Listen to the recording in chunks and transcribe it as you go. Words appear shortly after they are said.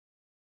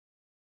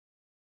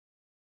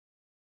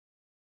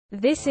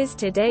This is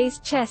today's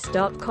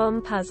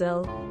chess.com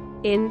puzzle.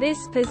 In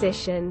this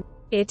position,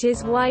 it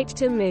is white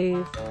to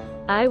move.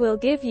 I will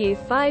give you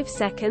 5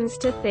 seconds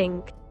to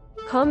think.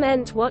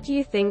 Comment what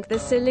you think the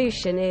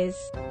solution is.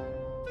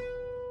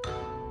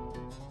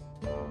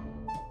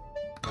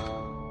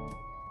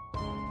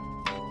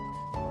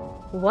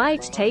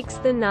 White takes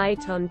the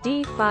knight on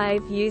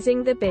d5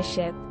 using the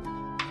bishop.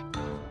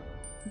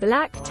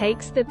 Black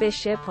takes the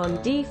bishop on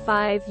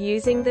d5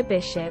 using the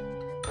bishop.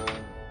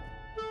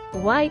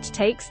 White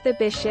takes the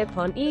bishop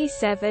on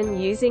e7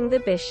 using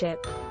the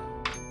bishop.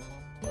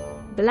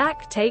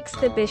 Black takes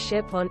the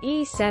bishop on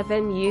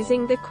e7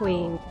 using the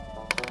queen.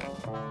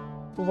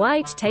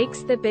 White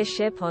takes the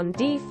bishop on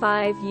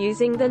d5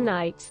 using the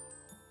knight.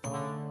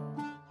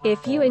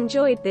 If you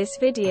enjoyed this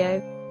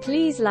video,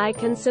 please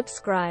like and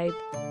subscribe.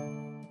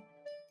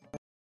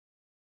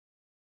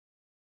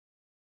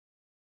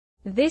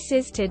 This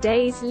is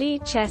today's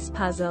Lichess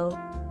puzzle.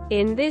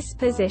 In this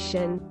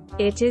position,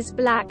 it is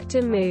black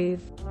to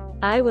move.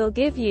 I will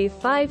give you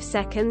 5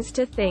 seconds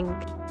to think.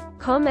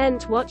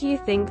 Comment what you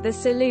think the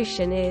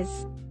solution is.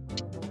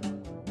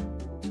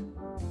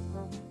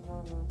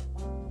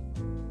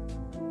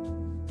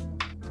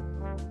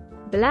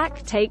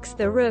 Black takes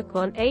the rook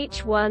on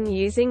h1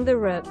 using the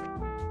rook.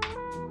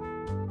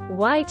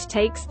 White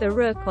takes the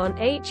rook on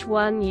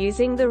h1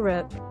 using the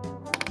rook.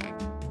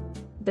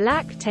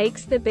 Black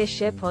takes the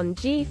bishop on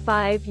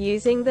g5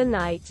 using the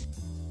knight.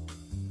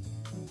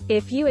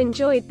 If you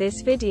enjoyed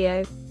this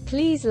video,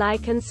 please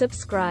like and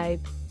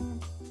subscribe.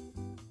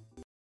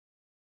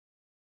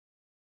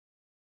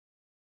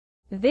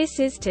 This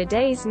is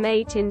today's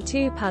mate in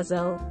 2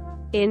 puzzle.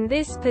 In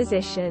this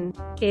position,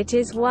 it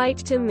is white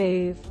to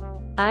move.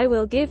 I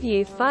will give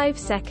you 5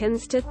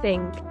 seconds to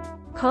think.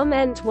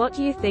 Comment what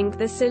you think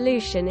the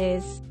solution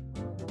is.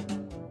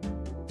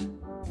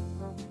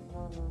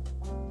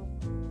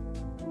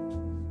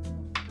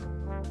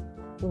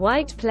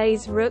 White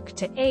plays rook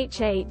to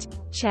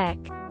h8, check.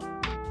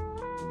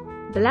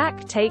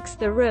 Black takes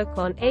the rook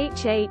on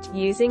h8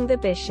 using the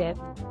bishop.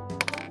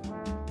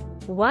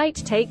 White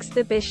takes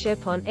the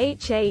bishop on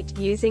h8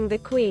 using the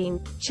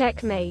queen,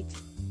 checkmate.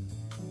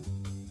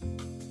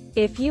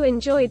 If you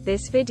enjoyed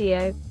this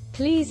video,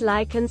 please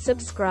like and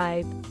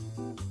subscribe.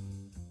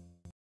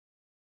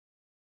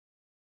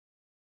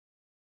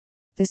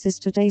 This is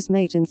today's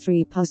mate in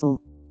 3 puzzle.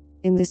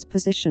 In this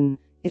position,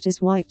 it is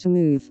white to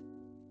move.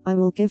 I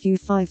will give you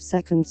 5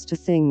 seconds to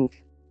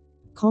think.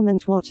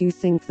 Comment what you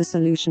think the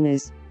solution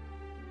is.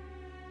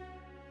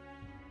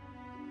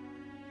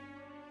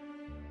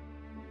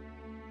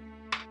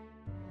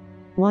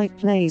 White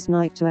plays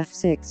knight to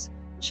f6,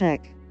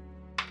 check.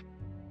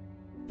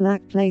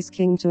 Black plays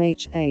king to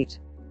h8.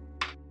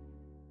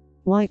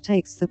 White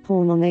takes the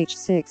pawn on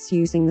h6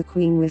 using the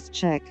queen with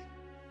check.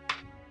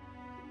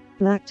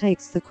 Black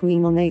takes the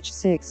queen on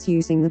h6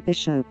 using the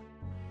bishop.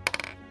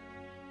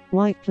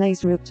 White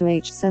plays rook to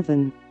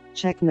h7,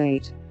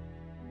 checkmate.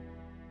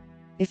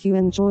 If you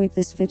enjoyed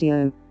this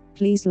video,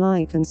 please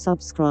like and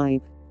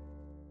subscribe.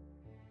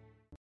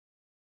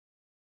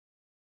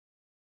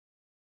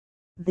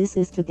 This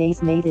is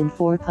today's mate in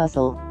 4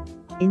 puzzle.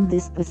 In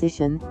this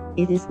position,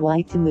 it is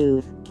white to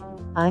move.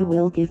 I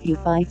will give you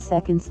 5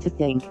 seconds to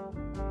think.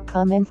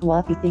 Comment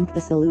what you think the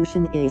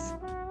solution is.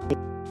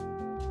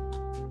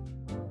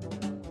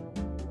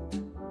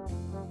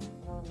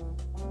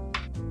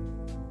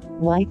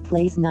 White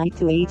plays knight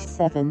to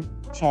h7,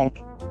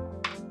 check.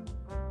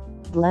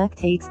 Black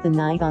takes the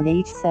knight on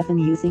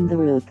h7 using the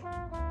rook.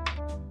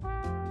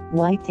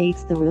 White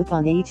takes the rook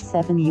on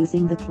h7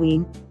 using the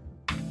queen.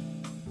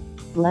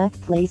 Black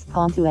plays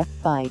pawn to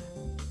f5.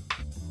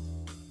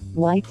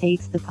 White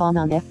takes the pawn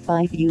on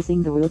f5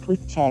 using the rook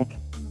with check.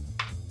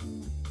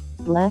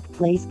 Black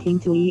plays king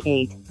to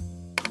e8.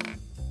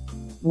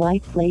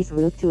 White plays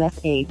rook to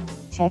f8,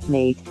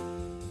 checkmate.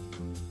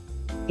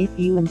 If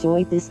you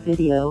enjoyed this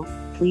video,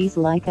 please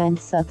like and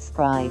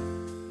subscribe.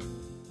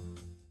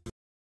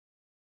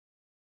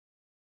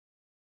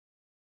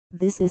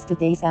 This is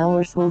today's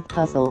Auerswald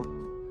puzzle.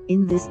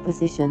 In this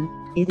position,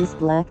 it is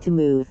black to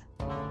move.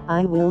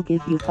 I will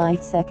give you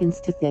 5 seconds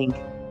to think.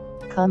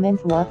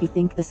 Comment what you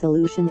think the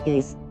solution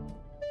is.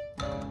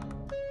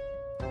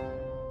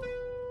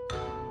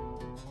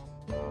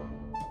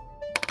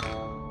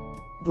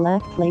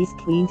 Black plays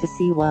queen to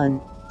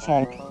c1,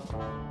 check.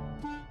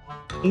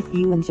 If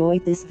you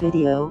enjoyed this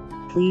video,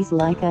 please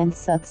like and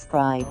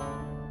subscribe.